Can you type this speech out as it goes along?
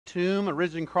tomb. A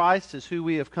risen Christ is who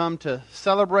we have come to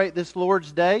celebrate this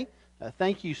Lord's Day.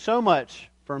 Thank you so much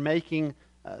for making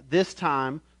this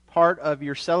time part of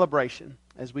your celebration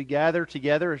as we gather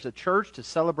together as a church to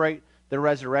celebrate the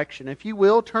resurrection. If you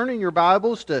will, turn in your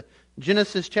Bibles to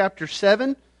Genesis chapter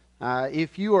 7.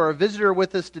 If you are a visitor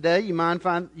with us today, you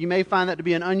may find that to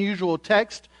be an unusual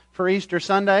text for Easter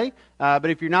Sunday. But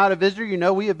if you're not a visitor, you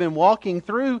know we have been walking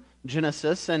through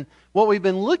Genesis. And what we've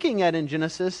been looking at in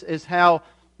Genesis is how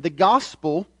the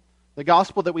gospel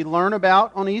that we learn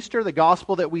about on Easter, the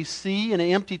gospel that we see in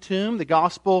an empty tomb, the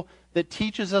gospel that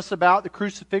teaches us about the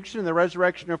crucifixion and the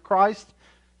resurrection of Christ,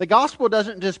 the gospel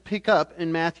doesn't just pick up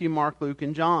in Matthew, Mark, Luke,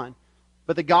 and John.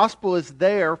 But the gospel is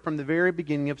there from the very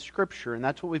beginning of Scripture. And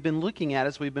that's what we've been looking at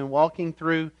as we've been walking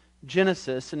through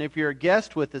Genesis. And if you're a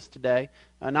guest with us today,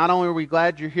 not only are we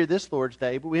glad you're here this Lord's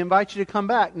Day, but we invite you to come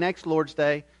back next Lord's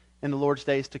Day and the Lord's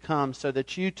days to come so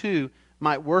that you too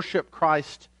might worship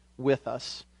Christ with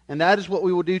us. And that is what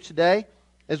we will do today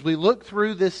as we look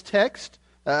through this text,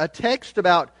 a text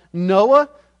about Noah,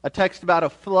 a text about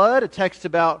a flood, a text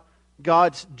about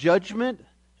God's judgment,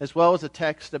 as well as a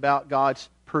text about God's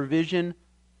provision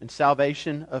and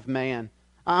salvation of man.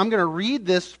 I'm going to read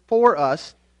this for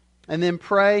us and then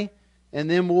pray, and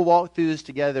then we'll walk through this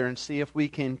together and see if we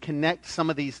can connect some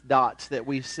of these dots that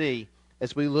we see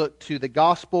as we look to the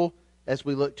gospel, as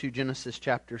we look to Genesis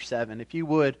chapter 7. If you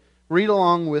would, read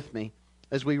along with me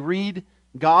as we read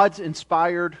God's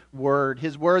inspired word,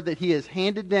 His word that He has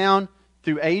handed down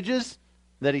through ages,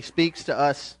 that He speaks to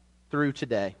us through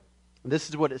today. And this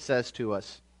is what it says to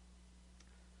us.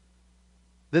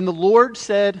 Then the Lord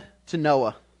said to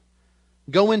Noah,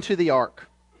 "Go into the ark,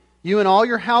 you and all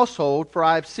your household, for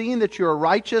I have seen that you are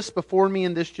righteous before me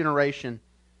in this generation.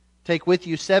 Take with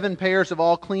you 7 pairs of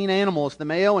all clean animals, the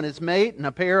male and his mate, and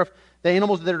a pair of the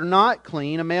animals that are not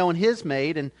clean, a male and his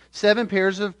mate, and 7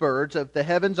 pairs of birds of the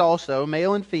heavens also,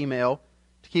 male and female,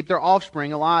 to keep their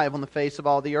offspring alive on the face of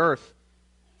all the earth.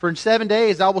 For in 7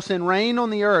 days I will send rain on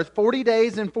the earth, 40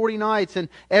 days and 40 nights, and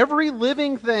every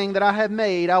living thing that I have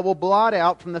made I will blot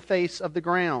out from the face of the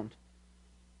ground."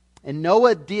 And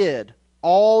Noah did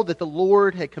all that the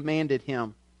Lord had commanded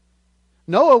him.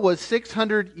 Noah was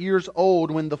 600 years old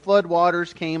when the flood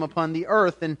waters came upon the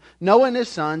earth, and Noah and his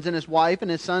sons and his wife and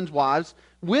his sons' wives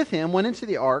with him went into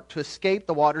the ark to escape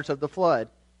the waters of the flood.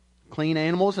 Clean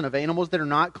animals and of animals that are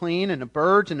not clean, and of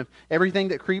birds and of everything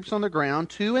that creeps on the ground,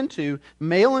 2 and 2,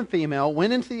 male and female,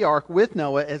 went into the ark with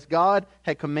Noah as God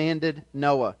had commanded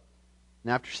Noah.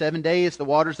 And after 7 days the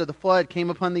waters of the flood came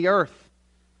upon the earth.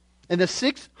 In the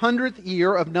 600th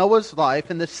year of Noah's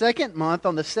life, in the 2nd month,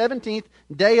 on the 17th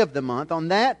day of the month, on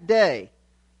that day,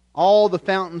 all the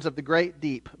fountains of the great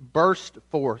deep burst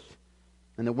forth,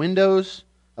 and the windows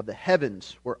of the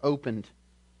heavens were opened,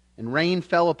 and rain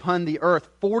fell upon the earth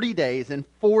 40 days and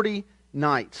 40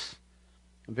 nights.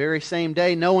 The very same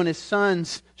day, Noah and his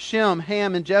sons, Shem,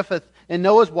 Ham, and Japheth, and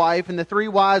Noah's wife, and the 3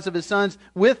 wives of his sons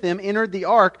with them entered the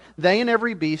ark, they and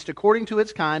every beast according to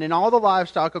its kind, and all the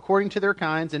livestock according to their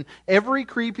kinds, and every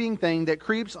creeping thing that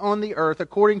creeps on the earth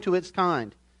according to its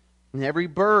kind, and every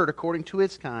bird according to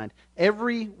its kind,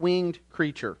 every winged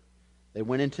creature. They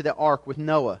went into the ark with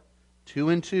Noah, 2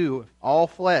 and 2, all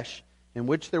flesh, in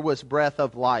which there was breath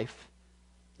of life.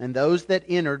 And those that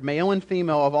entered, male and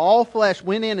female, of all flesh,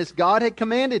 went in as God had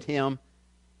commanded him,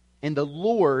 and the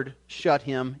Lord shut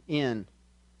him in.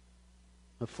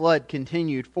 The flood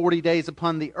continued 40 days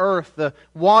upon the earth. The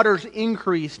waters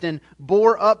increased and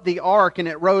bore up the ark, and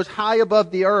it rose high above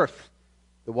the earth.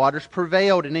 The waters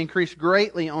prevailed and increased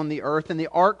greatly on the earth, and the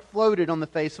ark floated on the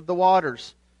face of the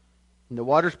waters. And the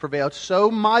waters prevailed so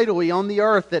mightily on the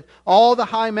earth that all the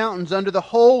high mountains under the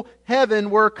whole heaven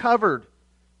were covered.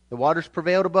 The waters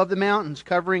prevailed above the mountains,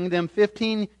 covering them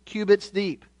 15 cubits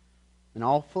deep. And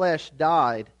all flesh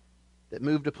died that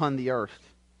moved upon the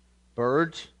earth.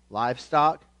 Birds,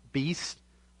 livestock, beasts,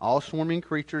 all swarming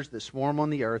creatures that swarm on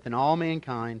the earth, and all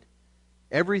mankind,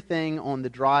 everything on the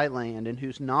dry land in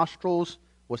whose nostrils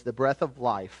was the breath of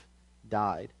life,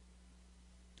 died.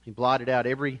 He blotted out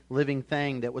every living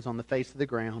thing that was on the face of the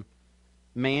ground,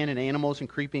 man and animals and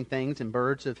creeping things and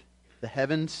birds of the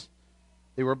heavens.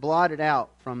 They were blotted out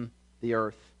from the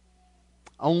earth.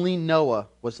 Only Noah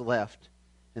was left,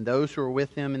 and those who were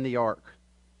with him in the ark.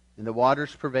 And the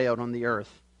waters prevailed on the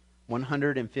earth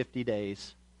 150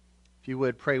 days. If you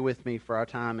would, pray with me for our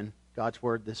time in God's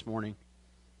Word this morning.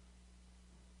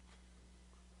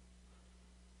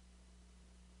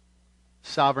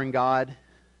 Sovereign God,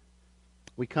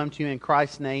 we come to you in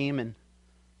Christ's name, and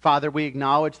Father, we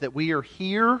acknowledge that we are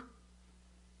here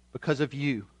because of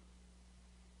you.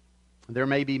 There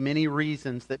may be many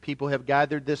reasons that people have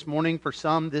gathered this morning. For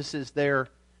some, this is their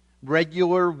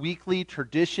regular weekly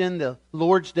tradition, the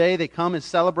Lord's Day. They come and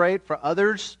celebrate. For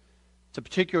others, it's a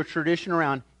particular tradition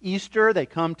around Easter. They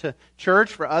come to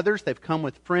church. For others, they've come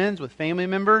with friends, with family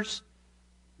members.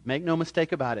 Make no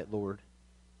mistake about it, Lord.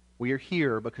 We are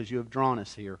here because you have drawn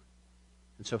us here.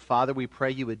 And so, Father, we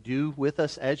pray you would do with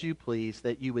us as you please,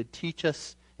 that you would teach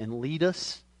us and lead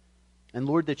us. And,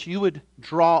 Lord, that you would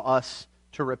draw us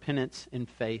to repentance and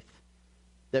faith,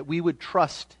 that we would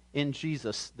trust in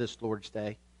Jesus this Lord's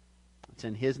Day. It's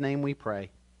in His name we pray.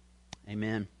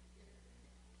 Amen.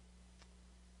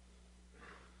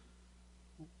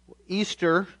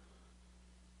 Easter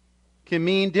can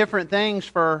mean different things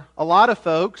for a lot of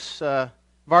folks. I've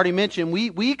already mentioned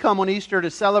we come on Easter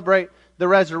to celebrate the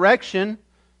resurrection.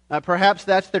 Perhaps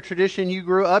that's the tradition you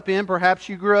grew up in. Perhaps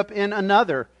you grew up in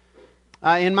another.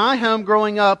 In my home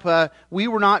growing up, we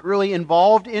were not really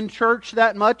involved in church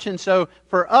that much, and so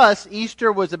for us,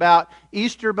 Easter was about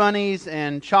Easter bunnies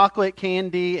and chocolate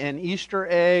candy and Easter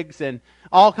eggs and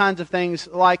all kinds of things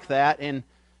like that. In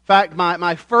fact,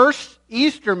 my first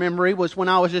Easter memory was when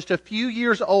I was just a few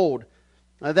years old.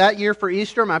 That year for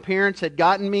Easter, my parents had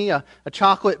gotten me a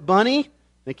chocolate bunny.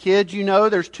 The kids, you know,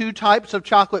 there's two types of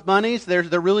chocolate bunnies.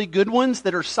 There's the really good ones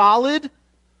that are solid.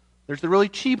 There's the really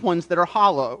cheap ones that are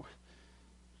hollow.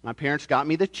 My parents got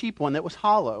me the cheap one that was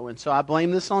hollow, and so I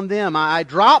blame this on them. I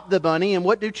dropped the bunny, and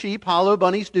what do cheap, hollow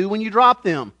bunnies do when you drop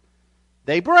them?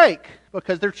 They break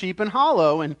because they're cheap and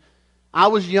hollow, and I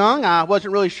was young. I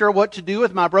wasn't really sure what to do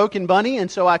with my broken bunny, and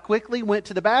so I quickly went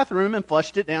to the bathroom and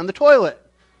flushed it down the toilet.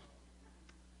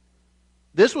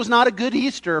 This was not a good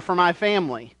Easter for my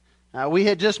family. We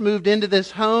had just moved into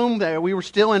this home. We were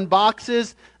still in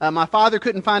boxes. My father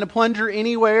couldn't find a plunger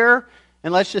anywhere,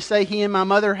 and let's just say he and my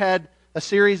mother had a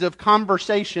series of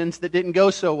conversations that didn't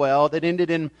go so well, that ended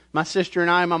in my sister and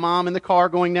I and my mom in the car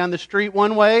going down the street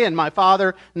one way and my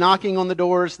father knocking on the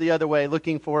doors the other way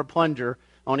looking for a plunger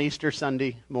on Easter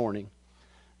Sunday morning.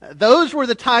 Those were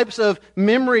the types of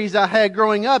memories I had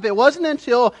growing up. It wasn't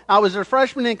until I was a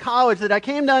freshman in college that I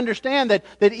came to understand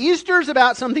that Easter is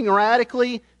about something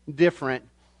radically different.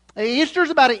 Easter is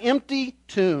about an empty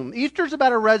tomb. Easter is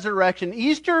about a resurrection.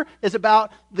 Easter is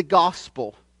about the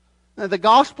gospel. The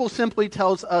gospel simply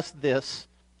tells us this,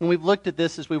 and we've looked at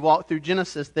this as we walked through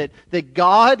Genesis, that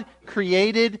God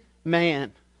created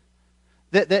man.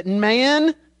 That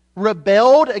man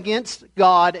rebelled against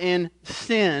God and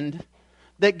sinned.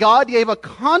 That God gave a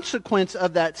consequence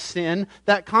of that sin,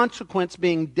 that consequence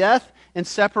being death and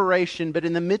separation. But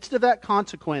in the midst of that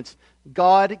consequence,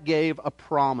 God gave a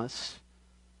promise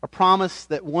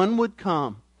that one would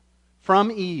come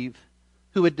from Eve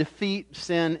who would defeat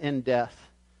sin and death.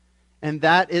 And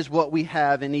that is what we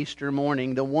have in Easter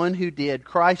morning. The one who did,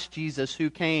 Christ Jesus,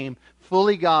 who came,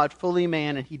 fully God, fully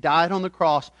man, and He died on the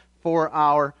cross for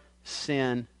our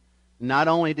sin. Not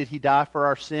only did He die for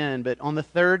our sin, but on the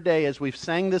third day, as we've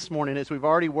sang this morning, as we've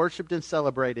already worshiped and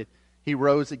celebrated, He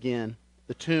rose again.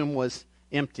 The tomb was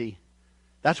empty.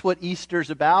 That's what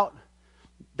Easter's about.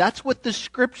 That's what the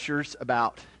Scripture's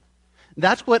about.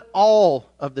 That's what all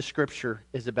of the Scripture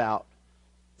is about.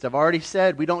 As I've already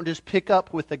said, we don't just pick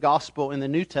up with the gospel in the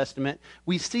New Testament.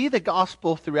 We see the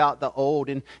gospel throughout the Old,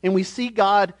 and we see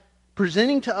God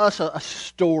presenting to us a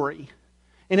story.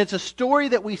 And it's a story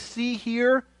that we see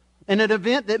here in an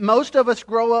event that most of us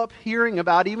grow up hearing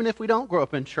about, even if we don't grow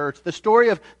up in church. The story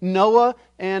of Noah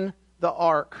and the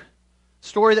ark. A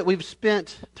story that we've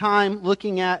spent time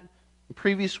looking at in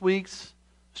previous weeks.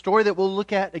 A story that we'll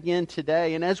look at again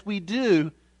today. And as we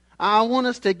do, I want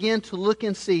us to again to look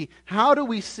and see, how do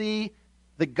we see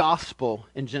the gospel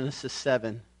in Genesis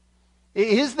 7?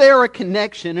 Is there a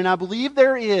connection, and I believe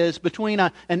there is, between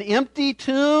an empty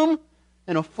tomb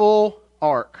and a full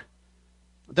ark?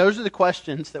 Those are the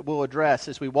questions that we'll address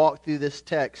as we walk through this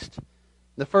text.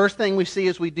 The first thing we see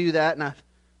as we do that, and I've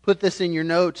put this in your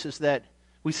notes, is that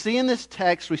we see in this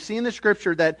text, we see in the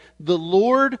Scripture that the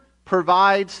Lord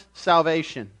provides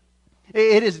salvation.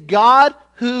 It is God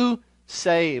who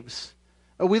saves.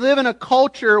 We live in a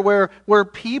culture where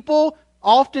people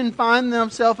often find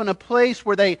themselves in a place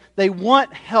where they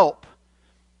want help.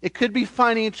 It could be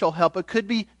financial help. It could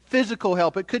be physical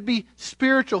help. It could be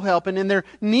spiritual help. And in their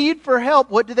need for help,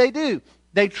 what do?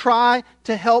 They try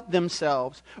to help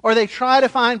themselves. Or they try to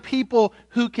find people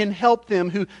who can help them,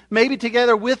 who maybe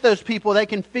together with those people they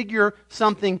can figure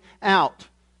something out.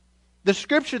 The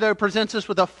Scripture, though, presents us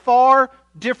with a far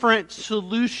different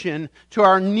solution to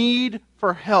our need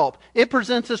for help. It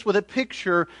presents us with a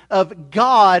picture of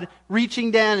God reaching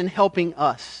down and helping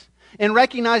us. and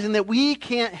recognizing that we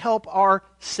can't help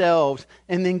ourselves.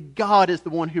 And then God is the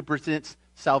one who presents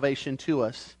salvation to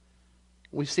us.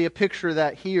 We see a picture of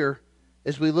that here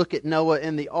as we look at Noah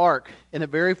in the ark. In the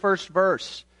very first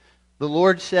verse, the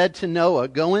Lord said to Noah,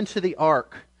 "Go into the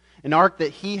ark." An ark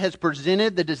that he has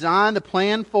presented the design, the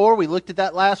plan for. We looked at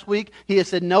that last week. He has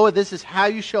said, "Noah, this is how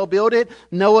you shall build it."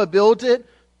 Noah builds it. It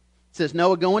says,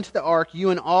 "Noah, go into the ark,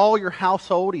 you and all your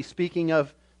household." He's speaking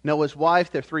of Noah's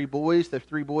wife, their three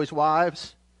boys'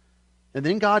 wives. And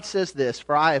then God says this,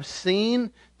 "For I have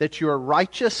seen that you are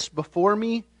righteous before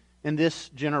me in this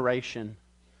generation."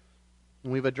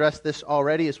 And we've addressed this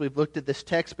already as we've looked at this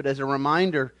text, but as a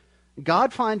reminder,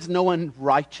 God finds Noah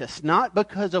righteous, not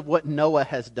because of what Noah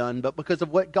has done, but because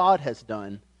of what God has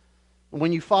done.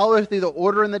 When you follow through the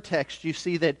order in the text, you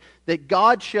see that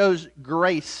God shows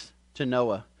grace to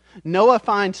Noah. Noah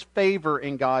finds favor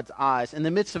in God's eyes in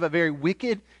the midst of a very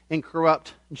wicked and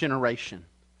corrupt generation.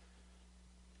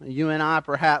 You and I,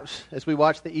 perhaps, as we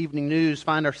watch the evening news,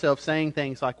 find ourselves saying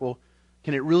things like, well,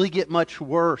 can it really get much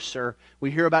worse? Or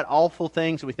we hear about awful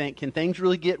things and we think, can things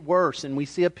really get worse? And we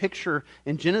see a picture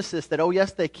in Genesis that, oh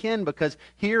yes, they can, because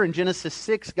here in Genesis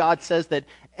 6, God says that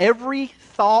every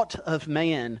thought of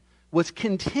man was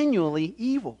continually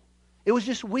evil. It was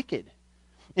just wicked.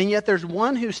 And yet there's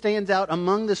one who stands out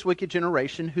among this wicked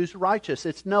generation who's righteous.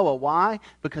 It's Noah. Why?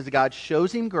 Because God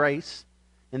shows him grace,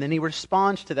 and then he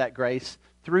responds to that grace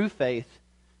through faith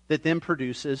that then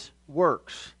produces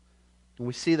works. And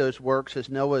we see those works as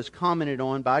Noah is commented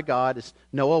on by God, as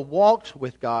Noah walked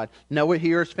with God. Noah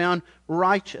here is found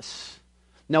righteous.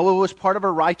 Noah was part of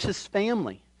a righteous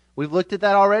family. We've looked at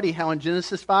that already, how in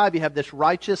Genesis 5 you have this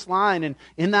righteous line, and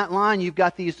in that line you've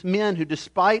got these men who,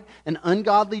 despite an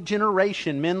ungodly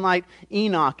generation, men like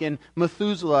Enoch and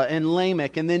Methuselah and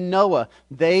Lamech and then Noah,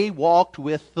 they walked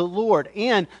with the Lord.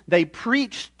 And they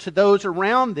preached to those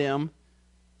around them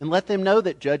and let them know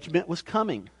that judgment was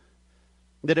coming.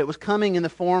 That it was coming in the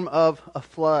form of a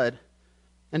flood.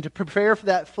 And to prepare for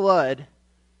that flood,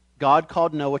 God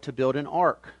called Noah to build an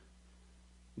ark.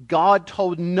 God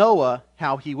told Noah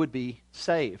how he would be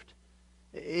saved.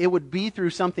 It would be through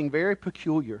something very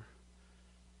peculiar.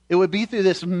 It would be through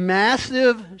this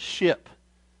massive ship.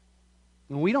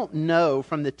 And we don't know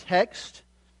from the text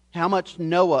how much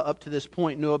Noah up to this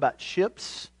point knew about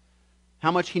ships,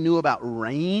 how much he knew about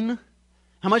rain,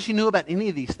 how much he knew about any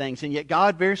of these things. And yet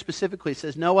God very specifically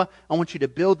says, Noah, I want you to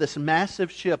build this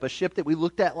massive ship. A ship that we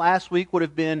looked at last week would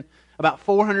have been about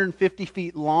 450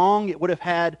 feet long. It would have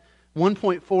had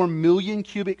 1.4 million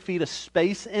cubic feet of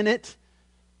space in it.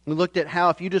 We looked at how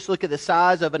if you just look at the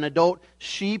size of an adult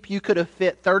sheep, you could have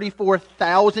fit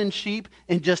 34,000 sheep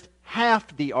in just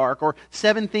half the ark, or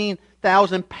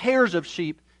 17,000 pairs of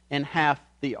sheep in half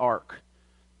the ark.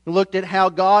 We looked at how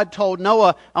God told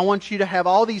Noah, I want you to have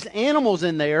all these animals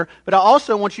in there, but I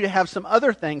also want you to have some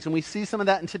other things. And we see some of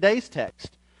that in today's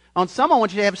text. On some, I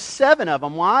want you to have 7 of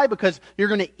them. Why? Because you're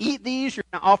going to eat these, you're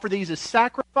going to offer these as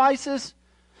sacrifices.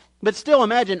 But still,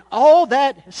 imagine all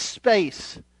that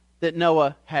space that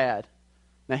Noah had.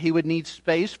 Now, he would need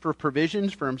space for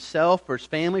provisions for himself, for his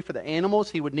family, for the animals.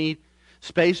 He would need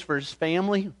space for his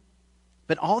family.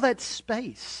 But all that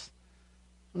space,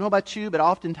 I don't know about you, but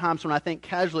oftentimes when I think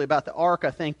casually about the ark,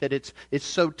 I think that it's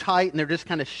so tight and they're just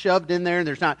kind of shoved in there and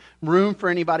there's not room for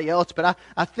anybody else. But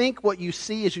I think what you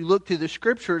see as you look through the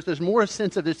Scriptures, there's more a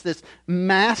sense of this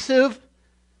massive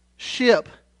ship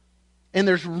and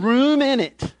there's room in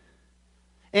it.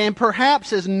 And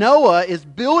perhaps as Noah is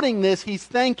building this, he's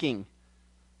thinking,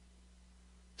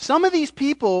 some of these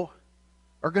people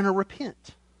are going to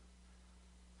repent.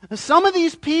 Some of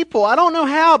these people, I don't know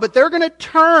how, but they're going to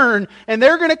turn and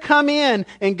they're going to come in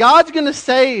and God's going to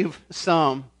save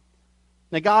some.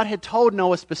 Now, God had told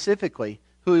Noah specifically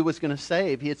who he was going to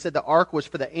save. He had said the ark was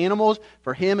for the animals,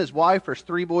 for him, his wife, for his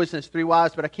 3 boys and his 3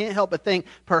 wives. But I can't help but think,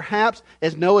 perhaps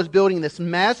as Noah's building this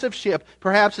massive ship,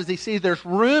 perhaps as he sees there's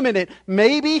room in it,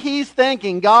 maybe he's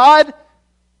thinking, God,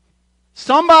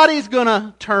 somebody's going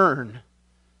to turn.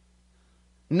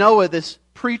 Noah, this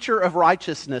preacher of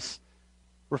righteousness,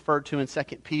 referred to in 2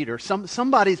 Peter.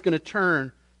 Somebody's going to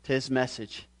turn to his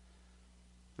message.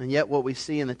 And yet what we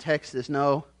see in the text is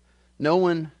no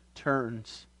one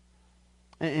turns.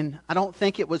 And I don't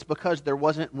think it was because there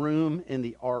wasn't room in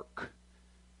the ark.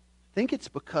 I think it's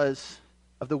because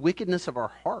of the wickedness of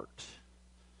our heart.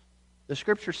 The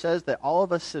Scripture says that all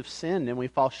of us have sinned and we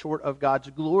fall short of God's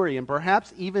glory. And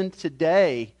perhaps even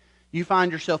today, you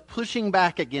find yourself pushing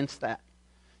back against that.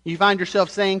 You find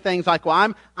yourself saying things like,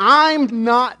 well, I'm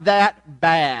not that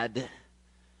bad.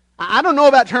 I don't know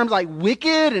about terms like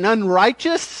wicked and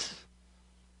unrighteous.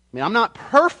 I mean, I'm not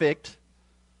perfect.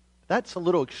 that's a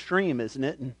little extreme, isn't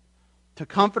it? And to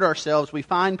comfort ourselves, we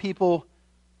find people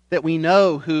that we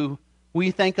know who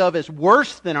we think of as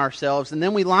worse than ourselves, and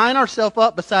then we line ourselves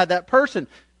up beside that person.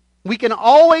 We can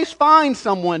always find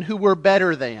someone who we're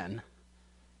better than.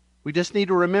 We just need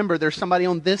to remember there's somebody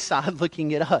on this side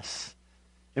looking at us,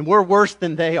 and we're worse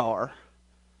than they are.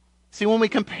 See, when we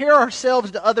compare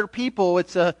ourselves to other people,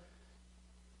 it's a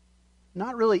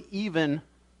not really even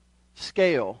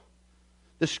scale.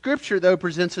 The Scripture, though,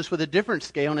 presents us with a different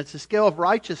scale, and it's a scale of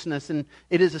righteousness, and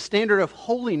it is a standard of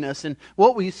holiness. And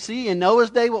what we see in Noah's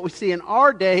day, what we see in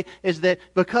our day, is that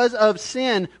because of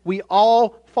sin, we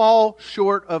all fall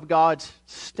short of God's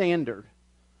standard.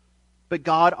 But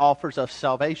God offers us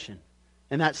salvation,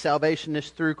 and that salvation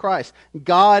is through Christ.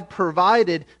 God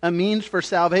provided a means for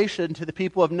salvation to the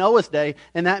people of Noah's day,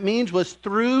 and that means was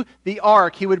through the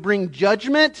ark. He would bring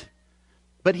judgment,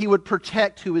 but He would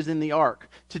protect who is in the ark.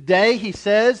 Today, He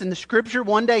says in the Scripture,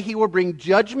 one day He will bring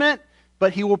judgment,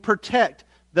 but He will protect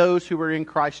those who are in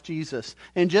Christ Jesus.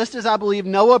 And just as I believe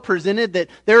Noah presented that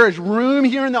there is room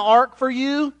here in the ark for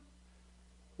you,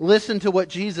 listen to what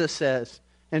Jesus says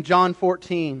in John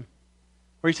 14,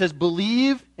 where He says,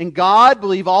 believe in God,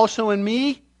 believe also in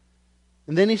me.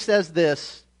 And then He says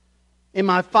this, in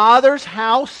my Father's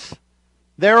house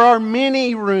there are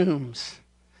many rooms.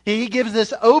 He gives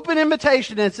this open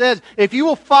invitation and says, if you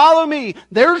will follow me,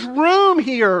 there's room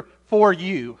here for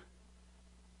you.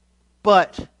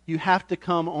 But you have to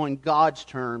come on God's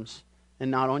terms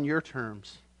and not on your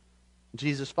terms.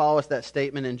 Jesus follows that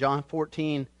statement in John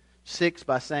 14:6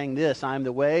 by saying this, I am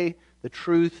the way, the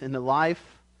truth, and the life.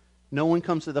 No one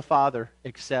comes to the Father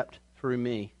except through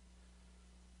me.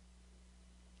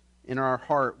 In our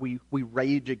heart, we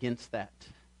rage against that.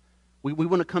 We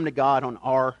want to come to God on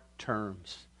our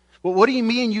terms. Well, what do you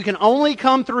mean you can only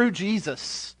come through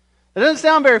Jesus? That doesn't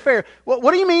sound very fair.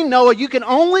 What do you mean, Noah? You can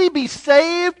only be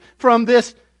saved from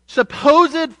this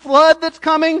supposed flood that's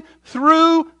coming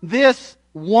through this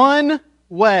one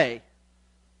way.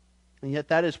 And yet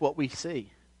that is what we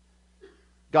see.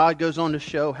 God goes on to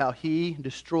show how He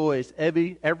destroys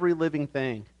every living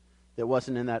thing that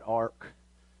wasn't in that ark.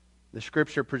 The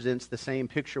Scripture presents the same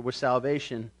picture with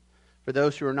salvation. For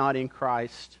those who are not in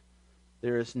Christ,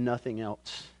 there is nothing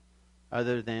else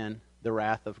other than the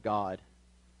wrath of God.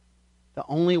 The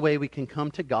only way we can come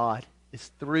to God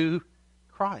is through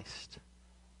Christ.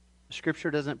 The Scripture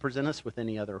doesn't present us with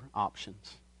any other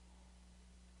options.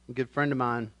 A good friend of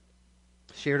mine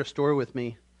shared a story with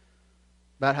me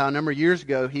about how a number of years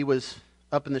ago he was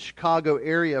up in the Chicago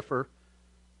area for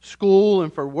school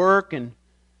and for work, and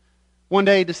one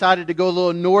day he decided to go a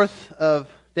little north of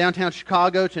downtown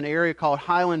Chicago to an area called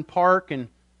Highland Park, and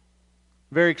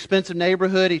very expensive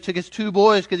neighborhood. He took his two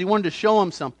boys because he wanted to show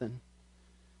them something.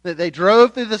 They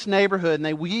drove through this neighborhood and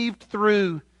they weaved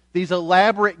through these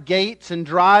elaborate gates and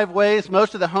driveways.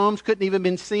 Most of the homes couldn't even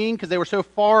been seen because they were so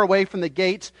far away from the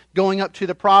gates going up to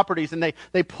the properties. And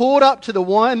they pulled up to the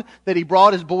one that he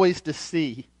brought his boys to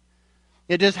see.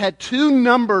 It just had two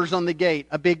numbers on the gate,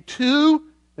 a big 2,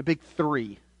 a big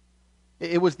 3.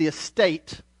 It was the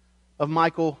estate of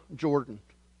Michael Jordan.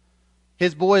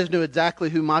 His boys knew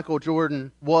exactly who Michael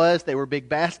Jordan was. They were big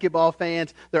basketball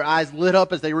fans. Their eyes lit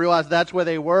up as they realized that's where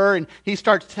they were. And he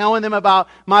starts telling them about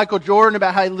Michael Jordan,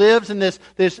 about how he lives in this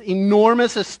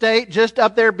enormous estate just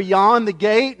up there beyond the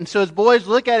gate. And so his boys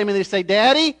look at him and they say,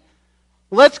 Daddy,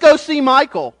 let's go see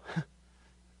Michael.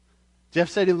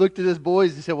 Jeff said he looked at his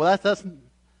boys. He said, well,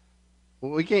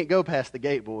 we can't go past the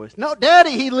gate, boys. No,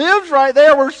 Daddy, he lives right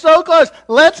there. We're so close.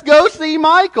 Let's go see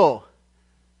Michael.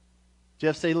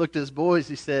 Jeff said he looked at his boys.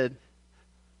 He said,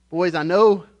 boys, I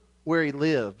know where he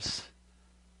lives,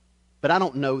 but I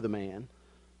don't know the man.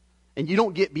 And you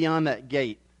don't get beyond that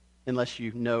gate unless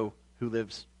you know who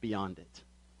lives beyond it.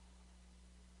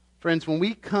 Friends, when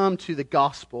we come to the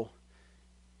gospel,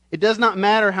 it does not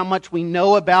matter how much we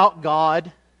know about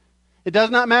God. It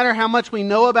does not matter how much we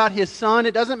know about His Son.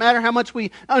 It doesn't matter how much we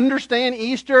understand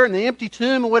Easter and the empty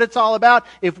tomb and what it's all about.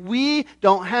 If we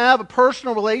don't have a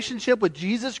personal relationship with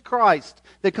Jesus Christ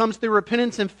that comes through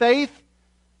repentance and faith,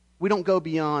 we don't go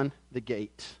beyond the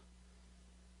gate.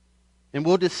 And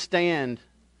we'll just stand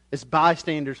as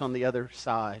bystanders on the other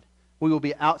side. We will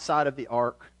be outside of the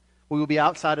ark. We will be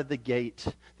outside of the gate.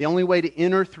 The only way to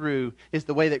enter through is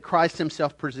the way that Christ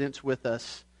Himself presents with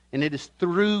us. And it is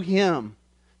through Him,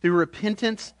 through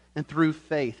repentance and through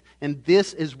faith. And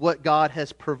this is what God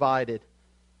has provided.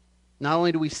 Not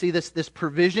only do we see this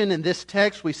provision in this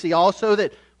text, we see also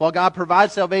that while God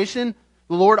provides salvation,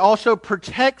 the Lord also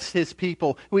protects His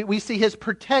people. We see His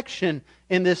protection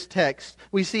in this text.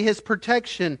 We see His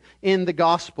protection in the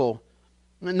gospel.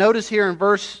 Notice here in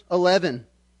verse 11,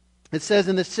 It says,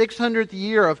 in the 600th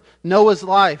year of Noah's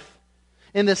life,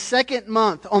 in the second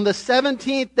month, on the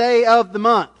 17th day of the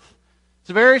month. It's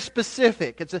very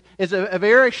specific. It's a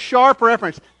very sharp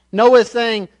reference. Noah is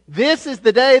saying, this is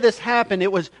the day this happened.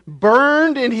 It was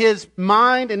burned in his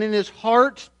mind and in his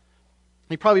heart.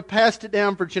 He probably passed it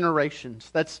down for generations.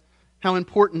 That's how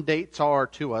important dates are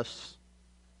to us.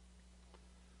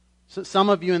 So some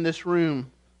of you in this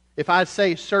room, if I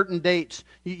say certain dates,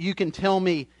 you can tell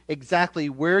me exactly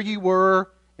where you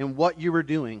were and what you were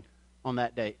doing on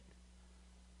that date.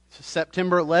 So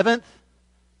September 11th,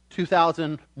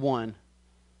 2001. If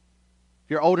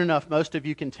you're old enough, most of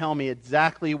you can tell me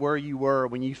exactly where you were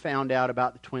when you found out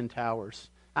about the Twin Towers.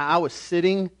 I was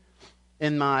sitting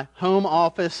in my home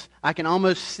office. I can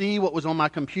almost see what was on my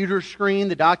computer screen,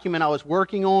 the document I was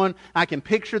working on. I can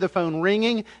picture the phone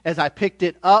ringing as I picked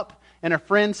it up, and a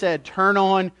friend said, turn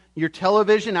on your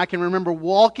television. I can remember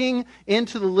walking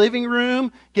into the living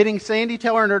room, getting Sandy,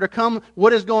 telling her to come,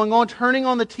 what is going on, turning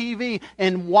on the TV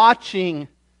and watching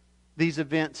these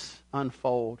events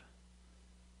unfold.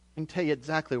 I can tell you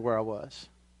exactly where I was.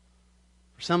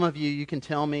 For some of you, you can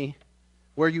tell me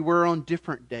where you were on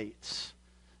different dates,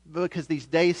 because these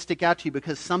days stick out to you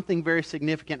because something very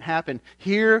significant happened.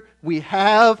 Here we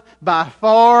have, by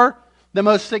far, the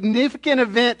most significant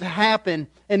event to happen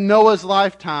in Noah's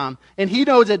lifetime. And he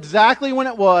knows exactly when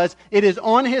it was. It is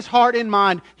on his heart and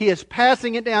mind. He is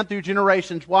passing it down through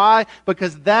generations. Why?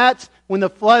 Because that's when the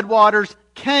floodwaters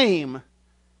came.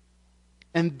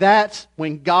 And that's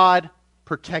when God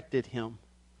protected him.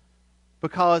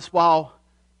 Because while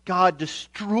God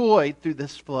destroyed through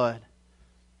this flood,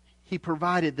 He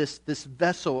provided this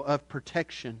vessel of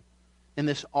protection in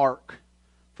this ark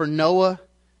for Noah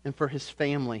and for his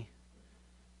family.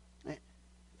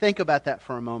 Think about that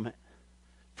for a moment.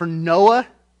 For Noah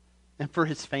and for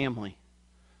his family.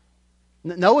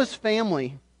 Noah's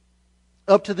family,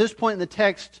 up to this point in the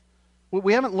text,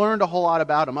 we haven't learned a whole lot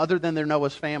about them other than they're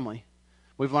Noah's family.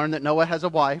 We've learned that Noah has a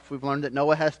wife. We've learned that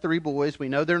Noah has 3 boys. We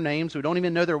know their names. We don't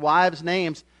even know their wives'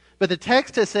 names. But the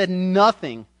text has said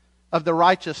nothing of the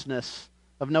righteousness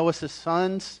of Noah's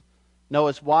sons,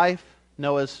 Noah's wife,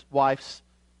 Noah's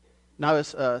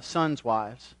sons'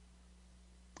 wives.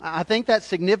 I think that's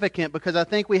significant because I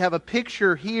think we have a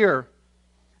picture here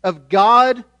of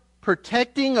God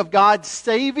protecting, of God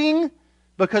saving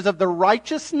because of the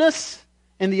righteousness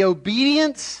and the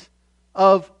obedience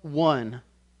of one.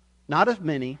 Not of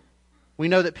many. We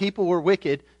know that people were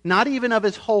wicked, not even of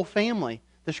his whole family.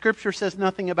 The Scripture says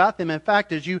nothing about them. In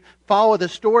fact, as you follow the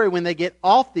story, when they get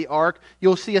off the ark,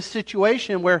 you'll see a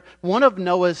situation where one of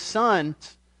Noah's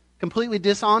sons completely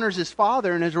dishonors his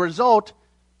father, and as a result,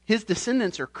 his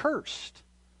descendants are cursed.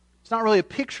 It's not really a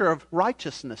picture of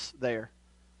righteousness there.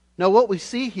 No, what we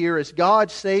see here is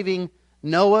God saving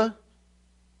Noah,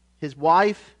 his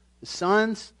wife, his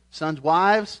sons'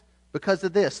 wives, because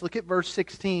of this. Look at verse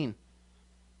 16.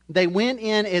 They went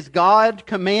in as God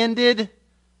commanded,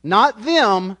 not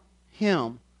them,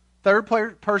 him. Third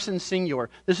person singular.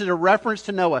 This is a reference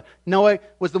to Noah. Noah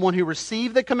was the one who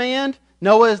received the command.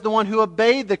 Noah is the one who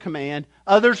obeyed the command.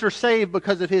 Others are saved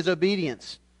because of his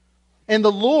obedience. And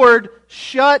the Lord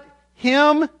shut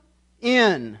him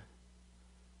in.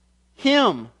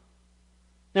 Him.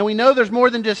 Now we know there's more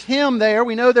than just him there.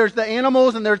 We know there's the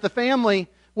animals and there's the family.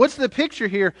 What's the picture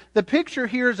here? The picture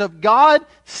here is of God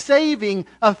saving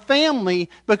a family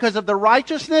because of the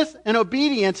righteousness and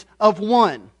obedience of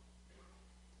one.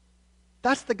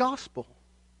 That's the gospel.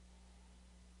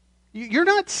 You're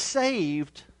not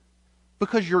saved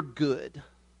because you're good.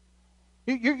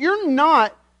 You're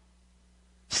not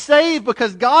saved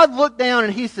because God looked down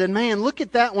and He said, man, look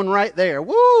at that one right there.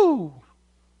 Woo!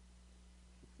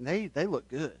 They look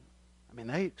good. I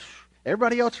mean,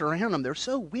 everybody else around them, they're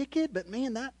so wicked, but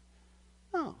man,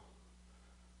 no.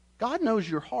 God knows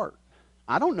your heart.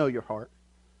 I don't know your heart.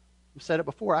 I've said it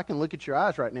before. I can look at your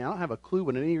eyes right now. I don't have a clue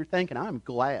what any of you are thinking. I'm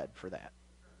glad for that.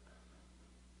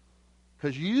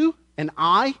 Because you and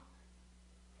I,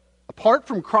 apart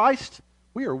from Christ,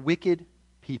 we are wicked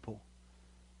people.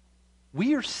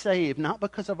 We are saved not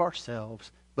because of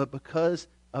ourselves, but because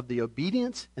of the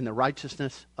obedience and the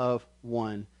righteousness of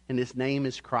one. And His name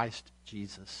is Christ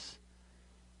Jesus.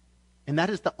 And that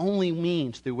is the only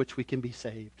means through which we can be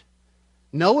saved.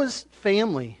 Noah's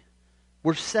family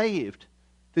were saved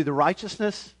through the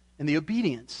righteousness and the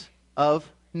obedience of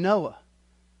Noah.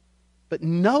 But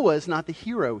Noah is not the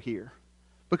hero here.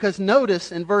 Because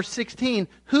notice in verse 16,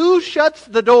 who shuts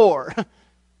the door?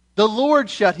 The Lord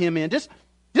shut him in. Just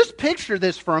Just picture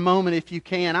this for a moment if you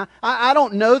can. I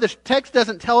don't know, the text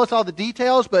doesn't tell us all the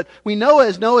details, but we know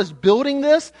as Noah's building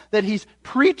this, that he's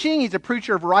preaching. He's a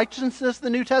preacher of righteousness, the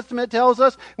New Testament tells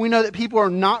us. We know that people are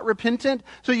not repentant.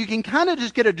 So you can kind of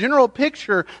just get a general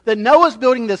picture that Noah's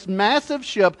building this massive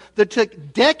ship that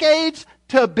took decades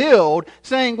to build,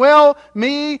 saying, well,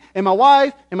 me and my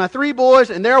wife and my 3 boys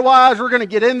and their wives, we're going to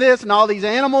get in this, and all these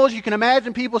animals. You can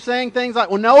imagine people saying things like,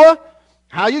 well, Noah,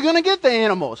 how are you going to get the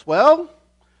animals? Well,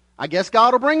 I guess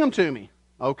God will bring them to me.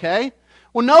 Okay.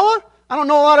 Well, Noah, I don't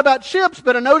know a lot about ships,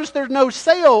 but I noticed there's no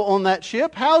sail on that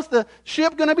ship. How's the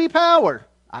ship going to be powered?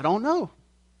 I don't know.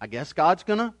 I guess God's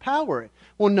going to power it.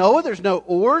 Well, Noah, there's no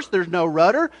oars, there's no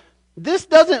rudder. This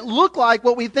doesn't look like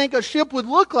what we think a ship would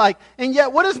look like. And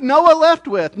yet, what is Noah left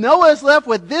with? Noah is left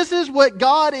with, this is what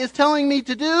God is telling me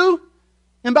to do,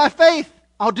 and by faith,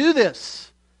 I'll do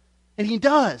this. And he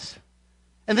does.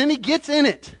 And then he gets in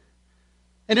it.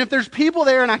 And if there's people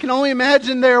there, and I can only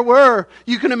imagine there were,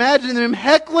 you can imagine them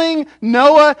heckling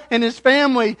Noah and his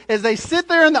family as they sit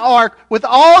there in the ark with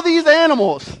all these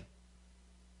animals.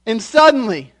 And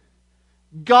suddenly,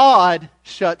 God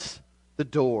shuts the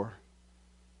door.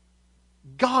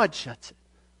 God shuts it.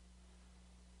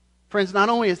 Friends, not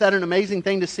only is that an amazing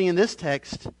thing to see in this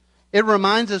text, it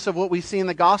reminds us of what we see in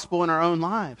the gospel in our own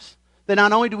lives. That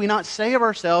not only do we not save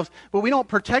ourselves, but we don't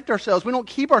protect ourselves. We don't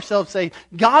keep ourselves safe.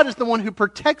 God is the one who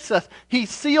protects us. He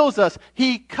seals us.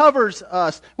 He covers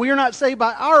us. We are not saved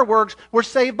by our works. We're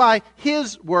saved by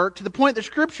His work, to the point that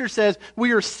Scripture says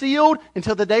we are sealed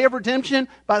until the day of redemption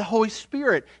by the Holy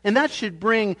Spirit. And that should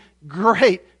bring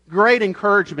great, great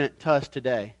encouragement to us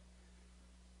today.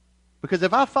 Because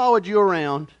if I followed you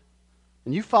around,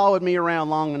 and you followed me around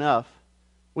long enough,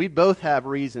 we'd both have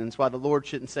reasons why the Lord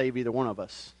shouldn't save either one of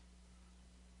us.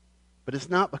 But it's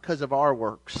not because of our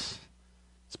works.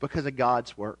 It's because of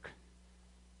God's work.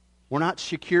 We're not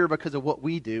secure because of what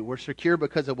we do. We're secure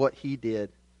because of what He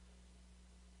did.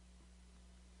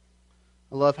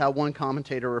 I love how one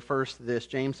commentator refers to this.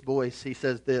 James Boyce, he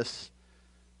says this: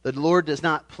 the Lord does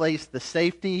not place the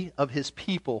safety of His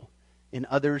people in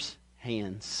others'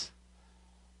 hands.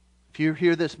 If you're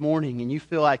here this morning and you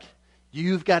feel like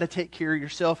you've got to take care of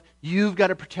yourself, you've got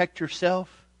to protect yourself,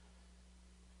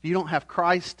 if you don't have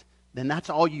Christ, then that's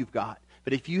all you've got.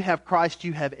 But if you have Christ,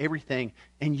 you have everything.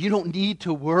 And you don't need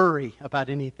to worry about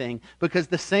anything. Because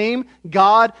the same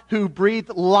God who breathed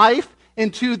life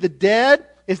into the dead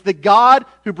is the God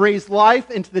who breathes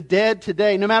life into the dead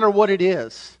today, no matter what it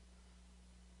is.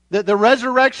 The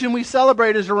resurrection we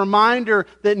celebrate is a reminder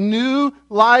that new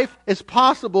life is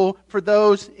possible for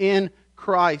those in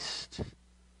Christ.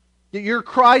 Your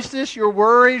crisis, your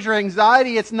worries, your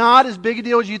anxiety, it's not as big a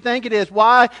deal as you think it is.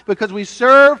 Why? Because we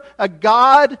serve a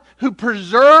God who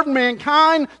preserved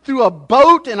mankind through a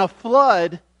boat and a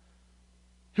flood,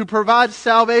 who provides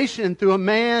salvation through a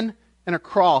man and a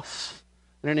cross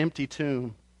and an empty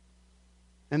tomb.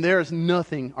 And there is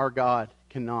nothing our God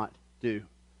cannot do.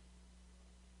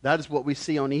 That is what we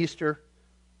see on Easter.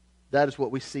 That is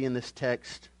what we see in this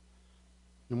text.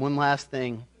 And one last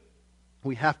thing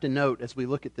we have to note as we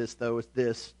look at this, though, is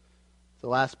this. The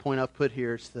last point I've put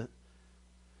here is that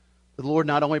the Lord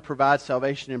not only provides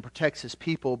salvation and protects His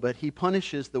people, but He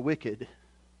punishes the wicked.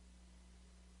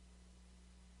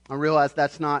 I realize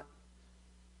that's not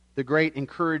the great,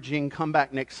 encouraging, come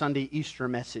back next Sunday Easter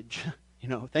message.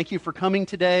 Thank you for coming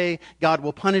today. God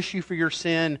will punish you for your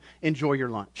sin. Enjoy your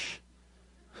lunch.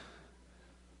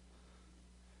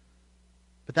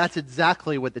 But that's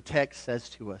exactly what the text says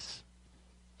to us.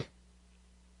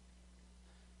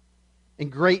 In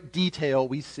great detail,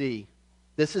 we see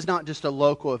this is not just a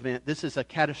local event. This is a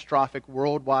catastrophic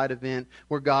worldwide event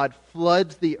where God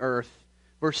floods the earth.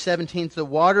 Verse 17, the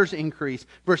waters increase.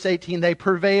 Verse 18, they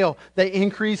prevail. They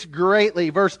increase greatly.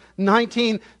 Verse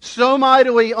 19, so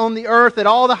mightily on the earth that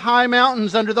all the high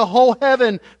mountains under the whole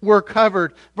heaven were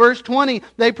covered. Verse 20,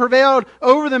 they prevailed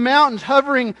over the mountains,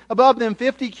 hovering above them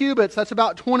 50 cubits. That's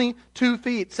about 22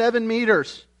 feet, 7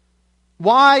 meters.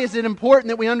 Why is it important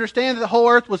that we understand that the whole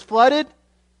earth was flooded?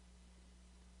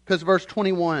 Because verse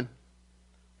 21,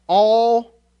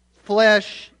 all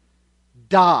flesh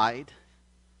died.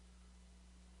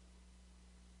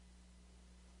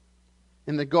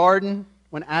 In the garden,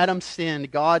 when Adam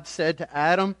sinned, God said to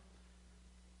Adam,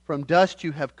 from dust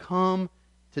you have come,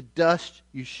 to dust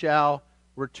you shall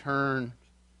return.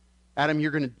 Adam,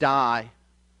 you're going to die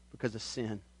because of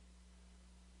sin.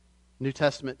 The New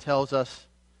Testament tells us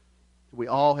we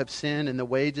all have sinned, and the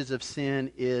wages of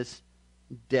sin is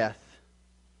death.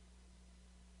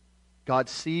 God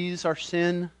sees our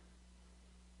sin.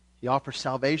 He offers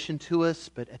salvation to us,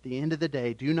 but at the end of the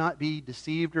day, do not be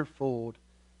deceived or fooled.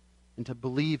 into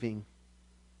believing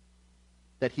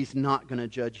that He's not going to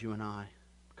judge you and I,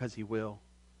 because He will.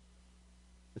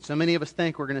 But so many of us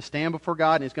think we're going to stand before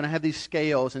God and He's going to have these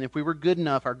scales, and if we were good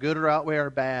enough, our good will outweigh our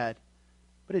bad.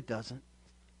 But it doesn't.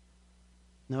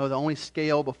 No, the only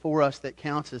scale before us that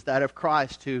counts is that of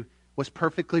Christ, who was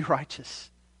perfectly righteous.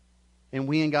 And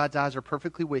we in God's eyes are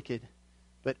perfectly wicked.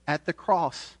 But at the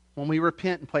cross, when we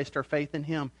repent and placed our faith in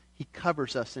Him, He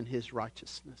covers us in His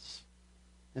righteousness.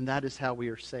 And that is how we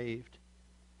are saved.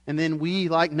 And then we,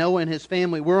 like Noah and his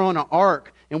family, we're on an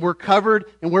ark, and we're covered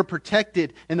and we're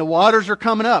protected, and the waters are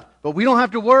coming up. But we don't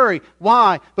have to worry.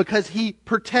 Why? Because He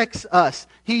protects us.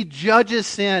 He judges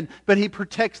sin, but He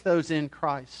protects those in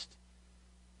Christ.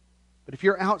 But if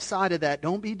you're outside of that,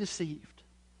 don't be deceived.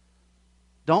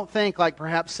 Don't think like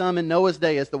perhaps some in Noah's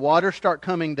day, as the waters start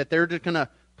coming, that they're just going to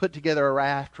put together a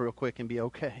raft real quick and be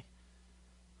okay.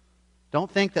 Don't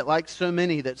think that, like so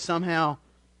many, that somehow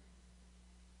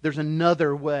there's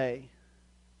another way.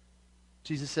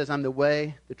 Jesus says, I'm the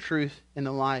way, the truth, and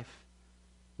the life.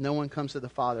 No one comes to the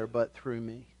Father but through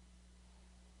me.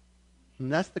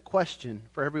 And that's the question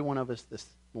for every one of us this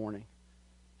morning.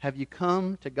 Have you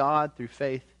come to God through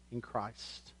faith in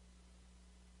Christ?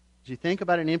 As you think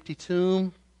about an empty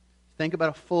tomb, think about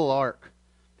a full ark.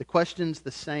 The question's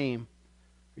the same.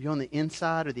 Are you on the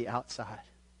inside or the outside?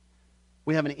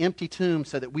 We have an empty tomb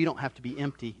so that we don't have to be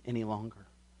empty any longer.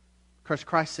 Because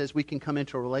Christ says we can come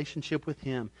into a relationship with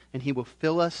Him and He will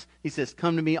fill us. He says,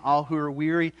 come to me, all who are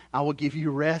weary. I will give you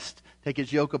rest. Take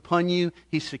His yoke upon you.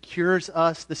 He secures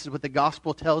us. This is what the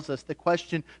gospel tells us. The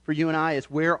question for you and I is,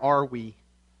 where are we?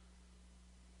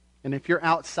 And if you're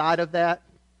outside of that,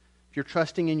 if you're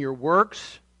trusting in your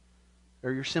works,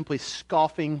 or you're simply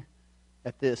scoffing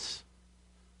at this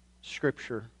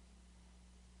Scripture,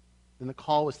 then the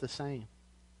call is the same.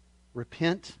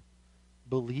 Repent,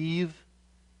 believe,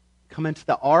 come into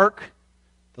the ark.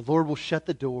 The Lord will shut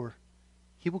the door.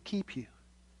 He will keep you,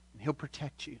 and He'll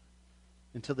protect you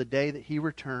until the day that He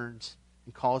returns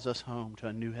and calls us home to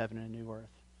a new heaven and a new earth.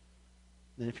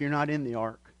 Then if you're not in the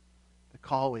ark, the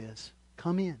call is,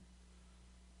 come in.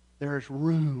 There is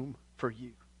room for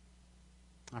you.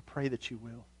 I pray that you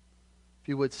will. If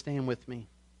you would, stand with me.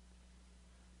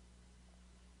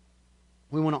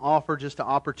 We want to offer just an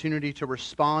opportunity to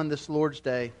respond this Lord's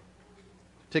Day,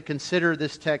 to consider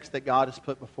this text that God has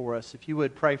put before us. If you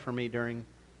would, pray for me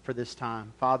for this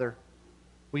time. Father,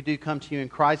 we do come to you in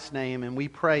Christ's name, and we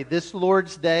pray this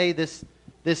Lord's Day, this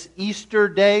Easter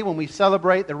day when we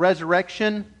celebrate the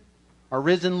resurrection, our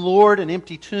risen Lord, an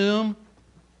empty tomb.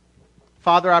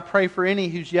 Father, I pray for any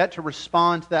who's yet to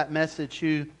respond to that message,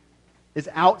 who is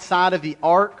outside of the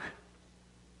ark,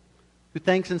 who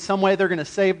thinks in some way they're going to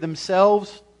save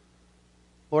themselves.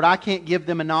 Lord, I can't give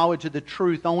them a knowledge of the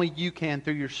truth. Only You can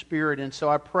through Your Spirit. And so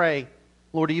I pray,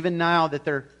 Lord, even now that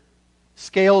their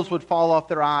scales would fall off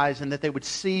their eyes and that they would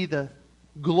see the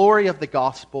glory of the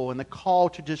gospel and the call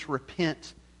to just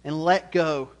repent and let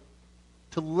go,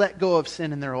 to let go of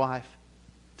sin in their life,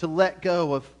 to let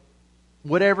go of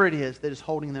whatever it is that is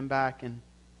holding them back, and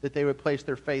that they would place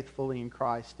their faith fully in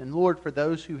Christ. And Lord, for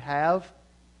those who have,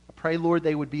 I pray, Lord,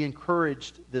 they would be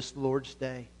encouraged this Lord's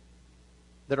Day,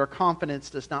 that our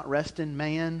confidence does not rest in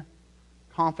man,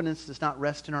 confidence does not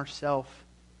rest in ourselves.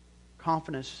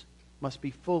 Confidence must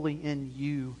be fully in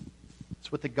You.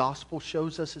 It's what the gospel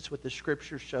shows us. It's what the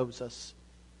Scripture shows us.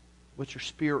 What Your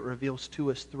Spirit reveals to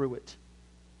us through it.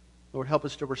 Lord, help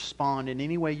us to respond in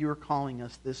any way You are calling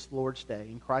us this Lord's Day.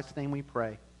 In Christ's name we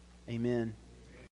pray. Amen.